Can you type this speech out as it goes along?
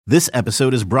This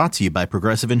episode is brought to you by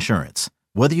Progressive Insurance.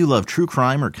 Whether you love true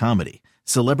crime or comedy,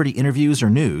 celebrity interviews or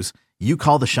news, you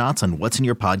call the shots on what's in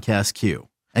your podcast queue.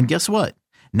 And guess what?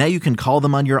 Now you can call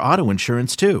them on your auto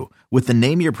insurance too with the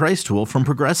Name Your Price tool from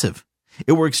Progressive.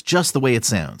 It works just the way it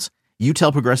sounds. You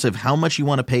tell Progressive how much you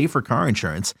want to pay for car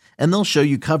insurance, and they'll show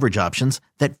you coverage options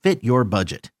that fit your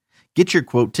budget. Get your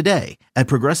quote today at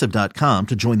Progressive.com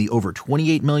to join the over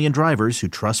 28 million drivers who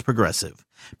trust Progressive.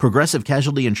 Progressive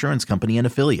Casualty Insurance Company and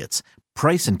Affiliates.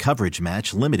 Price and coverage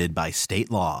match limited by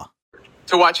state law.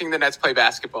 To watching the Nets play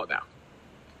basketball now.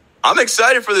 I'm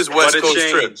excited for this West Coast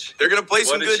trip. They're going to play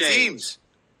some good teams.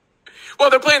 Well,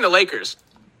 they're playing the Lakers.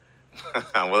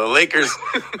 Well,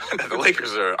 the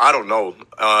Lakers are, I don't know.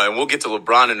 And we'll get to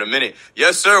LeBron in a minute.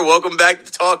 Yes, sir. Welcome back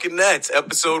to Talking Nets,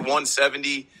 episode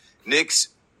 170. Knicks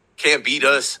can't beat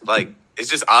us. Like, it's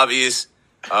just obvious.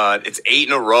 It's 8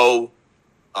 in a row.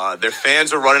 Their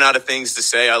fans are running out of things to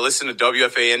say. I listened to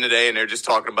WFAN today, and they're just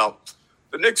talking about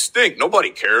the Knicks stink. Nobody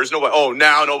cares.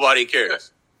 Now nobody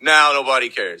cares. Now nobody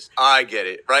cares. I get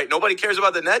it, right? Nobody cares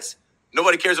about the Nets?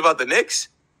 Nobody cares about the Knicks?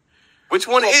 Which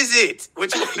one is it?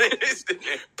 Which one is it?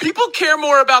 People care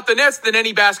more about the Nets than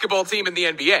any basketball team in the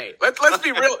NBA. Let's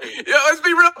be real. Let's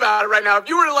be real about it right now. If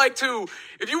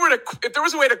there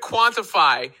was a way to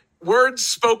quantify words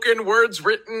spoken, words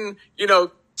written,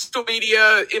 social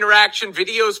media interaction,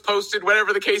 videos posted,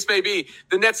 whatever the case may be,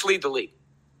 the Nets lead the league.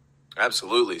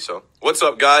 Absolutely. So, what's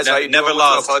up, guys? How you never doing?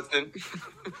 lost. What's up,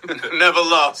 Hudson? Never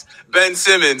lost. Ben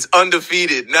Simmons,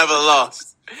 undefeated, never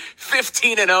lost.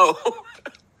 15-0.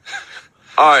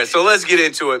 All right, so let's get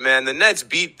into it, man. The Nets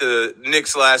beat the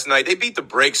Knicks last night. They beat the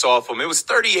brakes off them. It was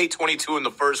 38-22 in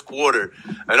the first quarter.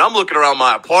 And I'm looking around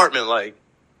my apartment like,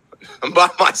 I'm by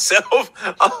myself.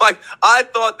 I'm like, I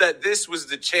thought that this was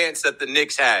the chance that the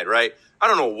Knicks had, right? I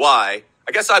don't know why.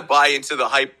 I guess I buy into the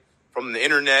hype from the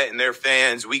internet and their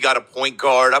fans. We got a point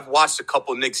guard. I've watched a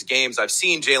couple Knicks games. I've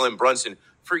seen Jalen Brunson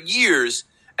for years.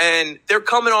 And they're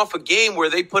coming off a game where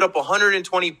they put up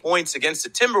 120 points against the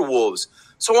Timberwolves.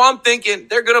 So I'm thinking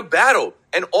they're going to battle.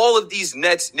 And all of these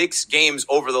Nets-Knicks games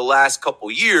over the last couple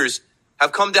years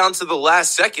have come down to the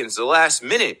last seconds, the last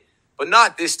minute. But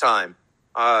not this time.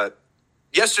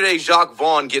 Yesterday, Jacque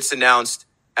Vaughn gets announced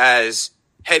as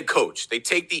head coach. They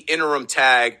take the interim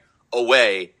tag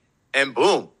away, and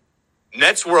boom,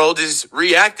 Nets world is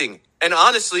reacting. And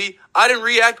honestly, I didn't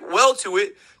react well to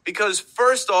it because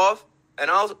first off,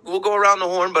 and we'll go around the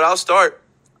horn, but I'll start.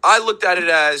 I looked at it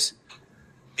as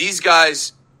these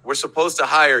guys were supposed to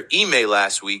hire Ime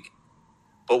last week,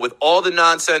 but with all the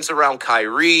nonsense around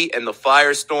Kyrie and the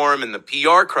firestorm and the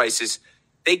PR crisis,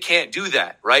 they can't do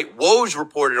that, right? Woj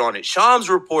reported on it. Shams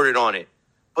reported on it.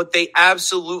 But they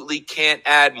absolutely can't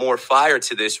add more fire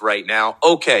to this right now.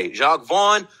 Okay, Jacque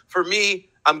Vaughn, for me,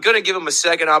 I'm going to give him a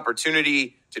second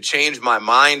opportunity to change my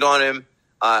mind on him.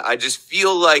 I just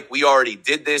feel like we already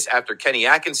did this after Kenny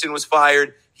Atkinson was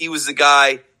fired. He was the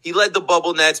guy. He led the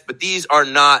bubble Nets, but these are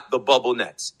not the bubble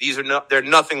Nets. They're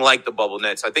nothing like the bubble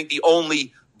Nets. I think the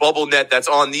only bubble net that's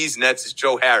on these Nets is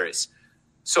Joe Harris.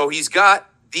 So he's got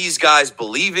these guys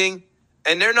believing,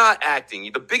 and they're not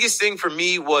acting. The biggest thing for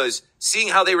me was seeing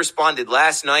how they responded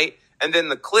last night, and then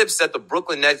the clips that the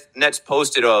Brooklyn Nets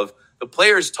posted of the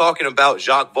players talking about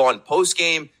Jacque Vaughn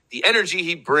postgame, the energy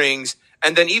he brings,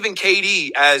 and then even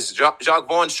KD as Jacque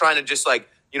Vaughn's trying to just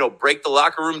break the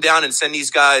locker room down and send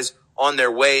these guys on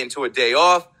their way into a day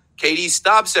off. KD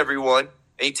stops everyone,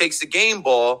 and he takes the game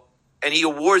ball, and he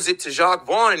awards it to Jacque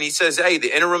Vaughn, and he says, hey,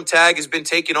 the interim tag has been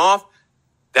taken off.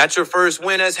 That's your first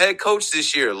win as head coach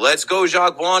this year. Let's go,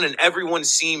 Jacque Vaughn. And everyone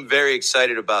seemed very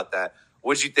excited about that.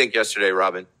 What did you think yesterday,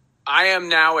 Robin? I am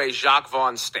now a Jacque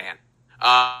Vaughn stan.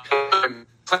 I'm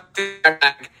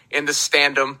in the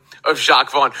standum of Jacque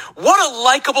Vaughn. What a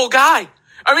likable guy.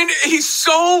 I mean, he's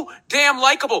so damn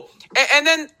likable. And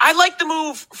then I like the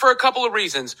move for a couple of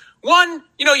reasons. One,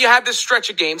 you have this stretch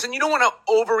of games, and you don't want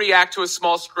to overreact to a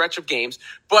small stretch of games.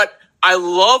 But I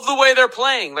love the way they're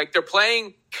playing. Like, they're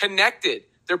playing connected.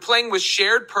 They're playing with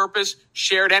shared purpose,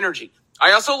 shared energy.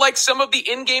 I also like some of the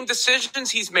in-game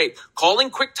decisions he's made. Calling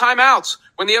quick timeouts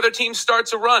when the other team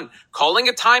starts a run. Calling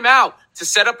a timeout to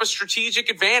set up a strategic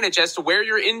advantage as to where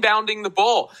you're inbounding the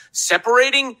ball.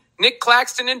 Separating Nick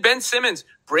Claxton and Ben Simmons.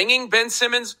 Bringing Ben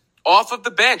Simmons off of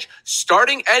the bench.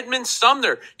 Starting Edmund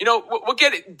Sumner. We'll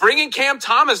get it. Bringing Cam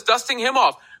Thomas, dusting him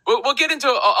off. We'll get into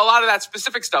a lot of that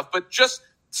specific stuff. But just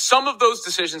some of those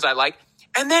decisions I like.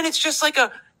 And then it's just like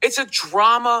it's a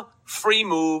drama-free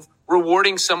move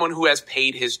rewarding someone who has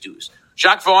paid his dues.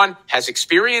 Jacque Vaughn has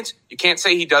experience. You can't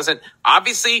say he doesn't.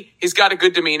 Obviously, he's got a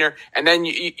good demeanor. And then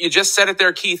you just said it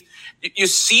there, Keith. You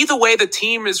see the way the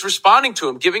team is responding to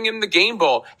him, giving him the game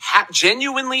ball,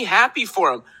 genuinely happy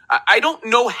for him. I don't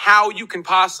know how you can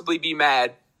possibly be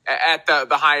mad at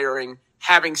the hiring,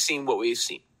 having seen what we've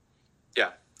seen.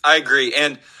 Yeah, I agree.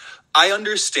 And I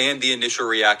understand the initial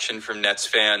reaction from Nets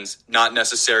fans not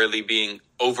necessarily being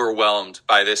overwhelmed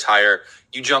by this hire.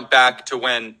 You jump back to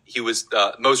when he was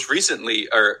most recently,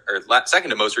 or second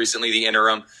to most recently, the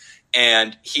interim,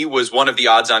 and he was one of the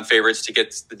odds-on favorites to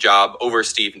get the job over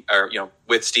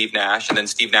with Steve Nash, and then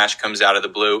Steve Nash comes out of the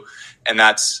blue, and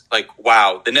that's like,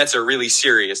 wow, the Nets are really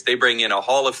serious. They bring in a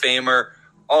Hall of Famer,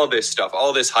 all this stuff,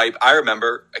 all this hype. I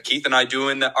remember Keith and I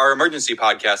doing our emergency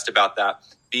podcast about that,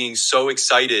 being so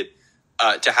excited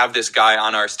to have this guy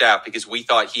on our staff because we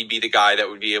thought he'd be the guy that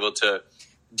would be able to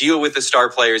deal with the star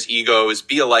players' egos,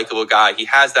 be a likable guy. He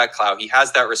has that clout. He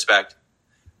has that respect.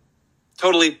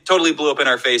 Totally blew up in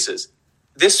our faces.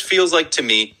 This feels like, to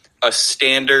me, a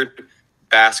standard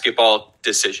basketball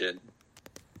decision.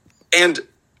 And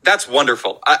that's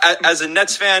wonderful. As a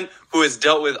Nets fan who has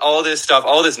dealt with all this stuff,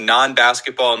 all this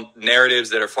non-basketball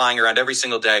narratives that are flying around every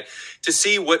single day, to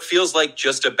see what feels like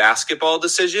just a basketball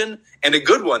decision, and a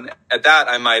good one at that,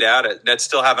 I might add, Nets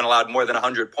still haven't allowed more than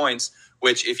 100 points,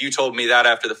 which if you told me that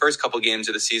after the first couple games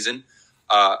of the season,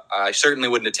 I certainly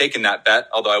wouldn't have taken that bet,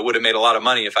 although I would have made a lot of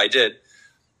money if I did.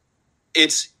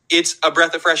 It's a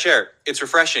breath of fresh air. It's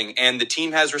refreshing, and the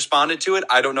team has responded to it.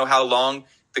 I don't know how long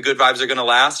the good vibes are going to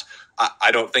last.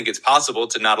 I don't think it's possible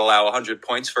to not allow 100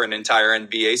 points for an entire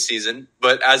NBA season,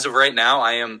 but as of right now,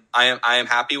 I am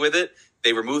happy with it.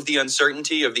 They removed the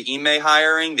uncertainty of the Ime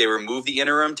hiring. They removed the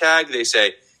interim tag. They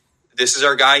say, this is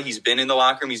our guy. He's been in the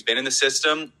locker room. He's been in the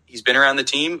system. He's been around the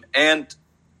team, and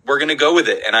we're going to go with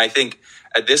it. And I think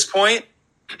at this point,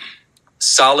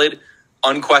 solid,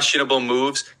 unquestionable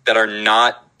moves that are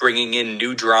not bringing in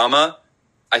new drama,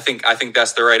 I think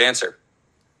that's the right answer.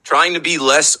 Trying to be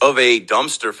less of a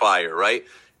dumpster fire, right?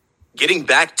 Getting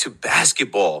back to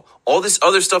basketball. All this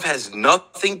other stuff has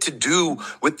nothing to do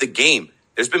with the game.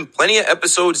 There's been plenty of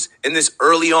episodes in this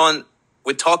early on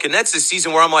with Talking Nets this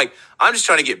season where I'm like, I'm just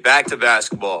trying to get back to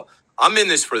basketball. I'm in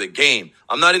this for the game.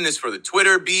 I'm not in this for the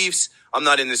Twitter beefs. I'm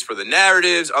not in this for the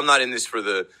narratives. I'm not in this for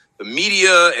the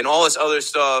media and all this other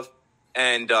stuff.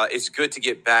 And it's good to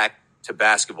get back to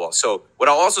basketball. So what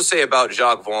I'll also say about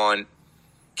Jacque Vaughn,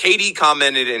 KD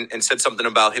commented and said something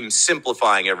about him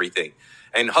simplifying everything.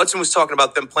 And Hudson was talking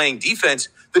about them playing defense.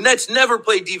 The Nets never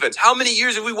play defense. How many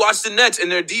years have we watched the Nets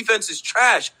and their defense is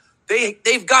trash?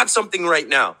 They've got something right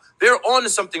now. They're on to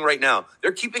something right now.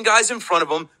 They're keeping guys in front of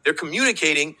them. They're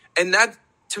communicating. And that,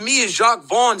 to me, is Jacque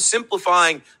Vaughn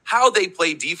simplifying how they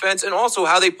play defense and also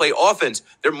how they play offense.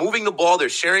 They're moving the ball. They're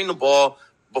sharing the ball.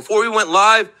 Before we went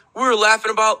live, we were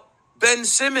laughing about Ben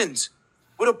Simmons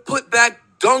with a putback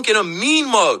dunk and a mean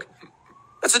mug.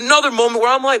 That's another moment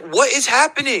where I'm like, what is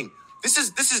happening? This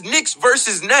is Knicks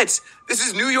versus Nets. This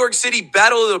is New York City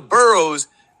Battle of the Boroughs,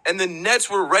 and the Nets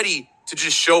were ready to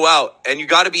just show out. And you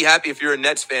got to be happy if you're a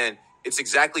Nets fan. It's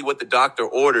exactly what the doctor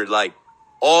ordered. Like,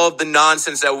 all of the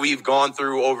nonsense that we've gone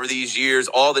through over these years,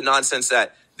 all the nonsense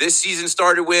that this season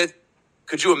started with.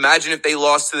 Could you imagine if they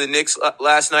lost to the Knicks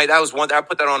last night? That was one. I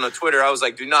put that on Twitter. I was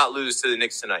like, do not lose to the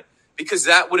Knicks tonight. Because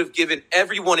that would have given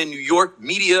everyone in New York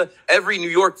media, every New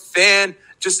York fan,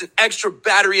 just an extra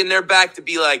battery in their back to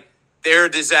be like, they're a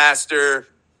disaster.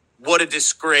 What a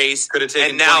disgrace. Could have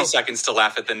taken 20 seconds to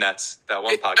laugh at the Nets, that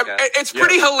one podcast. It's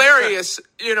pretty hilarious,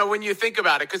 when you think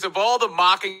about it, because of all the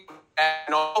mocking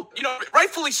and all,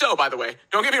 rightfully so, by the way.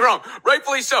 Don't get me wrong.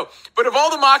 Rightfully so. But of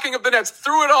all the mocking of the Nets,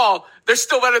 through it all, they're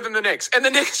still better than the Knicks. And the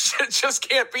Knicks just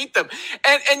can't beat them.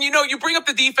 And you bring up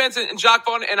the defense and Jacque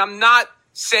Vaughn, and I'm not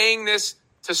saying this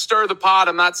to stir the pot.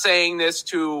 I'm not saying this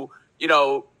to,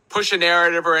 push a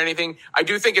narrative or anything. I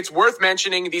do think it's worth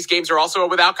mentioning these games are also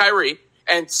without Kyrie.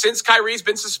 And since Kyrie's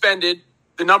been suspended,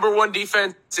 the number one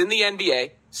defense in the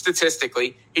NBA,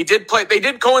 statistically, they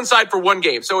did coincide for one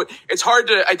game. So it's hard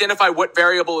to identify what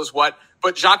variable is what.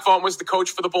 But Jacque Vaughn was the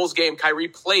coach for the Bulls game. Kyrie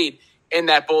played in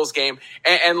that Bulls game.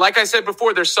 And like I said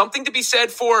before, there's something to be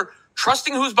said for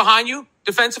trusting who's behind you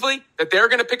defensively, that they're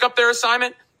going to pick up their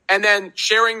assignment, and then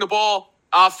sharing the ball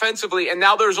offensively. And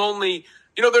now there's only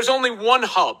one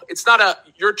hub. It's not a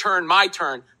your turn, my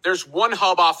turn. There's one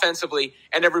hub offensively,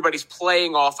 and everybody's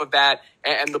playing off of that,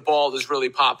 and the ball is really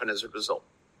popping as a result.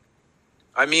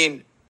 I mean,